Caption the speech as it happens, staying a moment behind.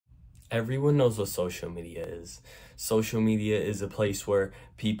Everyone knows what social media is. Social media is a place where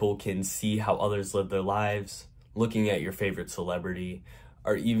people can see how others live their lives, looking at your favorite celebrity,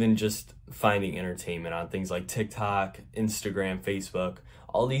 or even just finding entertainment on things like TikTok, Instagram, Facebook,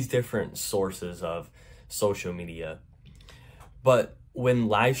 all these different sources of social media. But when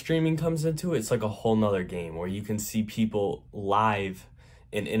live streaming comes into it, it's like a whole nother game where you can see people live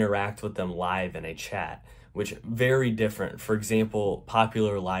and interact with them live in a chat, which very different. For example,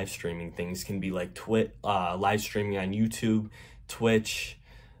 popular live streaming things can be like live streaming on YouTube, Twitch,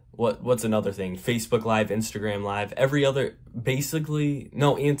 what's another thing? Facebook Live, Instagram Live, every other,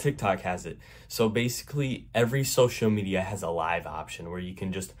 and TikTok has it. So basically every social media has a live option where you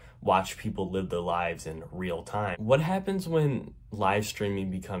can just watch people live their lives in real time. What happens when live streaming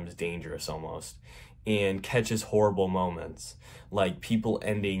becomes dangerous almost and catches horrible moments, like people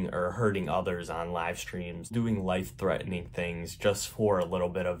ending or hurting others on live streams, doing life-threatening things just for a little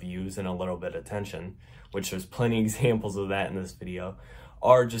bit of views and a little bit of attention, which there's plenty of examples of that in this video,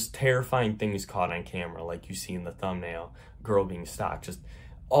 are just terrifying things caught on camera, like you see in the thumbnail, girl being stalked, just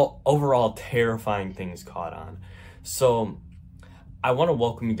overall terrifying things caught on. So I want to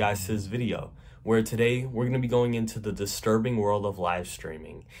welcome you guys to this video, where today we're going to be going into the disturbing world of live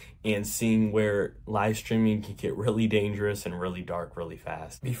streaming and seeing where live streaming can get really dangerous and really dark really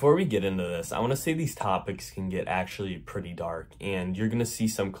fast. Before we get into this, I want to say these topics can get actually pretty dark, and you're going to see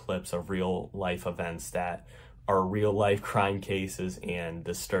some clips of real life events that are real life crime cases and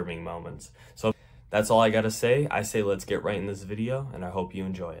disturbing moments. So that's all I got to say. I say let's get right in this video, and I hope you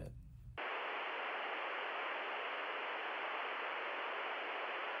enjoy it.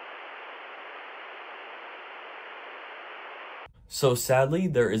 So sadly,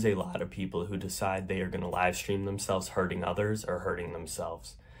 there is a lot of people who decide they are going to live stream themselves hurting others or hurting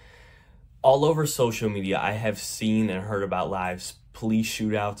themselves. All over social media, I have seen and heard about lives, police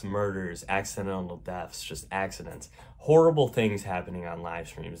shootouts, murders, accidental deaths, just accidents, horrible things happening on live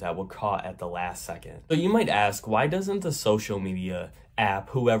streams that were caught at the last second. So you might ask, why doesn't the social media app,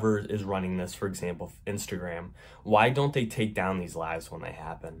 whoever is running this, for example, Instagram, why don't they take down these lives when they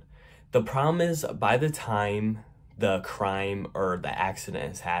happen? The problem is, by the time the crime or the accident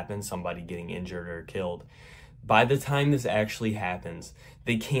has happened, somebody getting injured or killed, by the time this actually happens,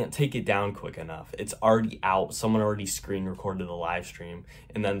 they can't take it down quick enough. It's already out. Someone already screen recorded the live stream,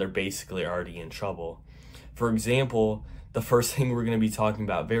 and then they're basically already in trouble. For example, the first thing we're going to be talking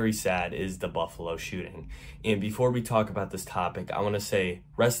about, very sad, is the Buffalo shooting. And before we talk about this topic, I want to say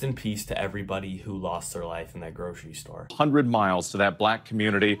rest in peace to everybody who lost their life in that grocery store. 100 miles to that black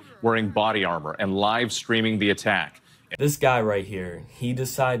community wearing body armor and live streaming the attack. This guy right here, he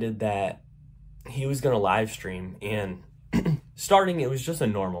decided that he was going to live stream, and starting, it was just a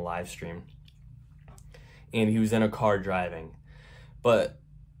normal live stream. And he was in a car driving. But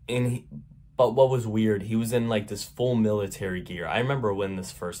what was weird, he was in like this full military gear. I remember when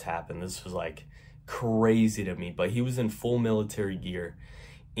this first happened, this was like crazy to me, but he was in full military gear.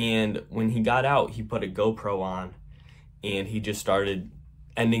 And when he got out, he put a GoPro on and he just started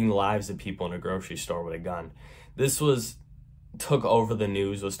ending the lives of people in a grocery store with a gun. This took over the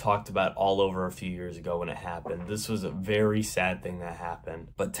news, was talked about all over a few years ago when it happened. This was a very sad thing that happened.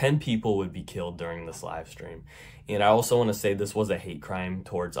 But 10 people would be killed during this live stream. And I also want to say this was a hate crime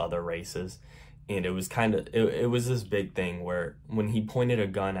towards other races. And it was it was this big thing where when he pointed a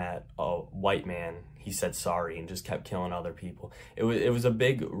gun at a white man, he said sorry and just kept killing other people. He was a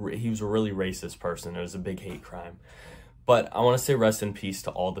really racist person. It was a big hate crime. But I want to say rest in peace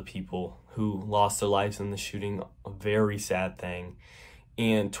to all the people who lost their lives in the shooting. A very sad thing.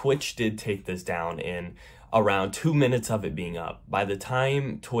 And Twitch did take this down in around 2 minutes of it being up. By the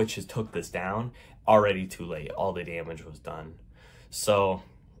time Twitch has took this down, already too late. All the damage was done. So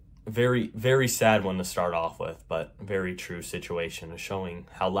very, very sad one to start off with, but very true situation of showing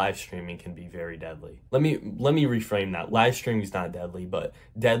how live streaming can be very deadly. Let me reframe that. Live streaming is not deadly, but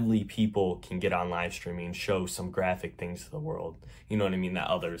deadly people can get on live streaming and show some graphic things to the world. You know what I mean?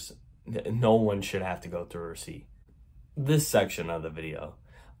 That no one should have to go through or see. This section of the video,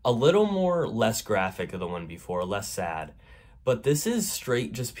 a little more less graphic than the one before, less sad. But this is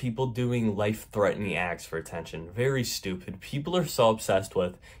straight just people doing life-threatening acts for attention. Very stupid. People are so obsessed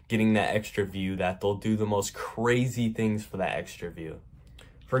with getting that extra view that they'll do the most crazy things for that extra view.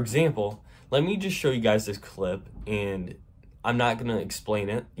 For example, let me just show you guys this clip, and I'm not going to explain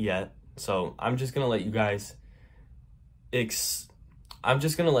it yet. So I'm just going to let you guys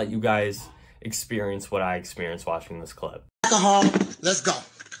experience what I experienced watching this clip. Alcohol, let's go.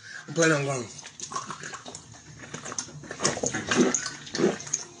 I'm playing on one.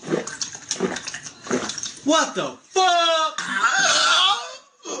 What the fuck?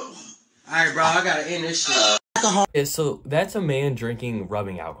 Alright, bro, I gotta end this shit. Yeah, so that's a man drinking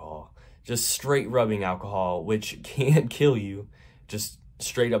rubbing alcohol. Just straight rubbing alcohol, which can kill you. Just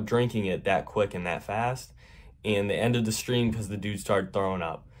straight up drinking it that quick and that fast. And they ended the stream because the dude started throwing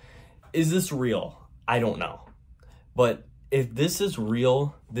up. Is this real? I don't know. But if this is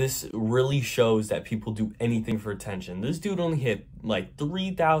real, this really shows that people do anything for attention. This dude only hit like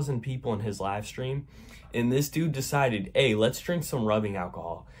 3,000 people in his live stream. And this dude decided, hey, let's drink some rubbing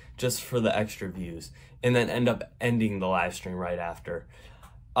alcohol just for the extra views. And then end up ending the live stream right after.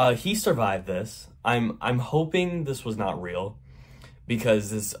 He survived this. I'm hoping this was not real,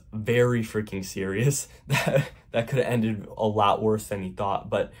 because it's very freaking serious. That could have ended a lot worse than he thought.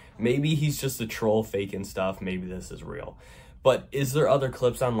 But maybe he's just a troll faking stuff. Maybe this is real. But is there other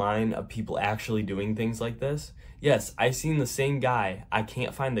clips online of people actually doing things like this? Yes, I've seen the same guy. I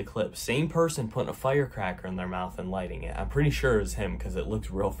can't find the clip. Same person putting a firecracker in their mouth and lighting it. I'm pretty sure it was him because it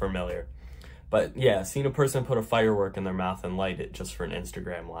looks real familiar. But yeah, seen a person put a firework in their mouth and light it just for an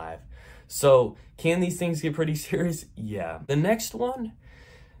Instagram live. So can these things get pretty serious? Yeah. The next one,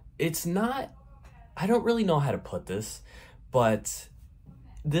 it's not, I don't really know how to put this, but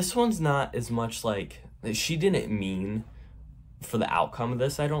this one's not as much like, she didn't mean for the outcome of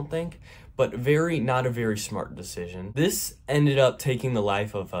this, I don't think, but not a very smart decision. This ended up taking the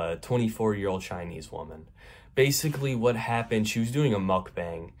life of a 24-year-old Chinese woman. Basically what happened, she was doing a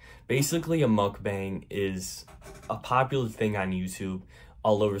mukbang. Basically a mukbang is a popular thing on YouTube,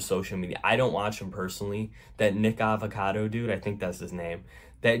 all over social media. I don't watch him personally. That Nick Avocado dude, I think that's his name.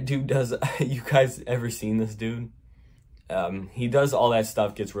 That dude does, you guys ever seen this dude? He does all that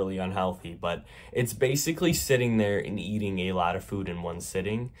stuff, gets really unhealthy, but it's basically sitting there and eating a lot of food in one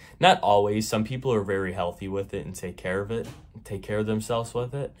sitting. Not always. Some people are very healthy with it and take care of themselves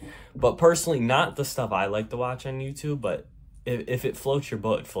with it. But personally, not the stuff I like to watch on YouTube, but if it floats your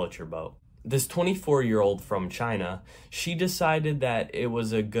boat, it floats your boat. This 24-year-old from China, she decided that it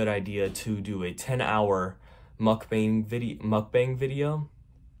was a good idea to do a 10-hour mukbang video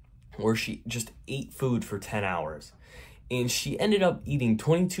where she just ate food for 10 hours. And she ended up eating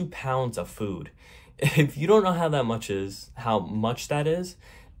 22 pounds of food. If you don't know how much that is,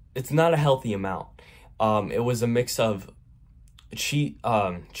 it's not a healthy amount. It was a mix of cheese,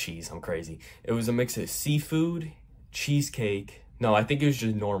 I'm crazy. It was a mix of seafood, cheesecake, no, I think it was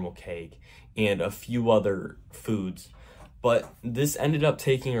just normal cake, and a few other foods. But this ended up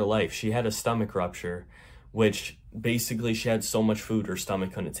taking her life. She had a stomach rupture, which basically she had so much food her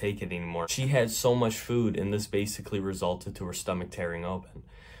stomach couldn't take it anymore. She had so much food, and this basically resulted to her stomach tearing open,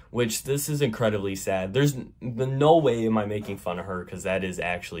 which this is incredibly sad. There's no way am I making fun of her, because that is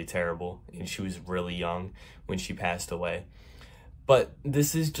actually terrible, and she was really young when she passed away. But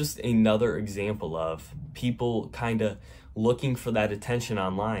this is just another example of people kind of looking for that attention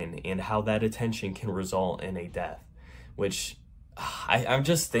online and how that attention can result in a death, which I'm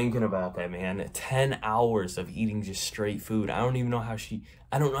just thinking about that, man. 10 hours of eating just straight food. I don't know how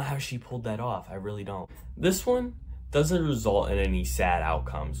she pulled that off. I really don't. This one doesn't result in any sad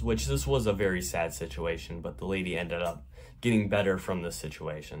outcomes, which this was a very sad situation, but the lady ended up getting better from this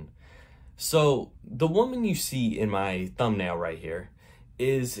situation. So the woman you see in my thumbnail right here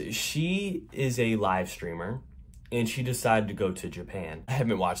she is a live streamer, and she decided to go to Japan. I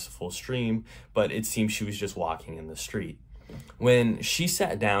haven't watched the full stream, but it seems she was just walking in the street. When she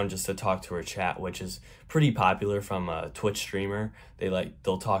sat down just to talk to her chat, which is pretty popular from a Twitch streamer,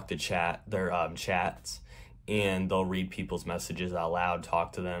 they'll talk to their chats, and they'll read people's messages out loud,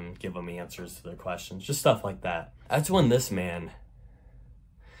 talk to them, give them answers to their questions, just stuff like that. That's when this man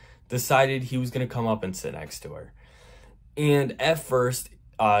decided he was going to come up and sit next to her. And at first,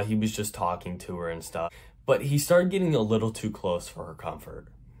 he was just talking to her and stuff, but he started getting a little too close for her comfort.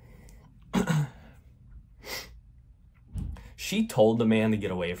 She told the man to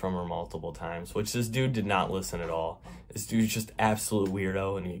get away from her multiple times, which this dude did not listen at all. This dude's just absolute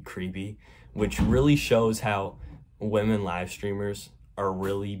weirdo and creepy, which really shows how women live streamers are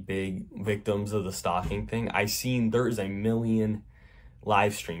really big victims of the stalking thing. There is a million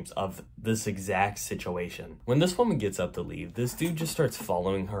live streams of this exact situation. When this woman gets up to leave, this dude just starts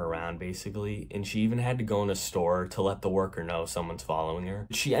following her around basically, and she even had to go in a store to let the worker know someone's following her.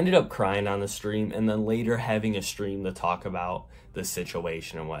 She ended up crying on the stream, and then later having a stream to talk about the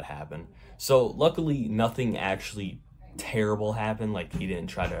situation and what happened. So luckily nothing actually terrible happened, like he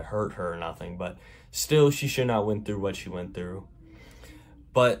didn't try to hurt her or nothing, but still she should not went through what she went through.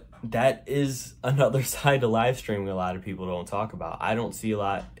 But that is another side to live streaming a lot of people don't talk about. I don't see a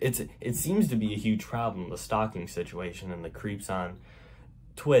lot. It seems to be a huge problem, the stalking situation and the creeps on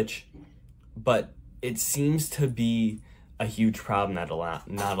Twitch, but it seems to be a huge problem that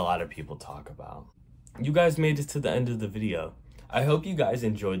not a lot of people talk about. You guys made it to the end of the video. I hope you guys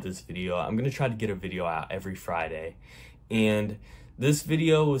enjoyed this video. I'm gonna try to get a video out every Friday, and this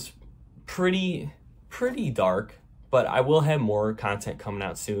video was pretty dark, but I will have more content coming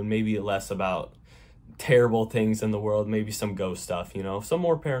out soon. Maybe less about terrible things in the world, maybe some ghost stuff, you know, some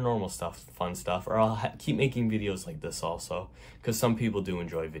more paranormal stuff, fun stuff, or I'll keep making videos like this also, because some people do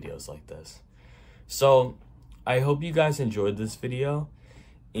enjoy videos like this. So I hope you guys enjoyed this video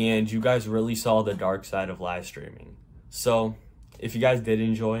and you guys really saw the dark side of live streaming. So if you guys did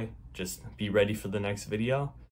enjoy, just be ready for the next video.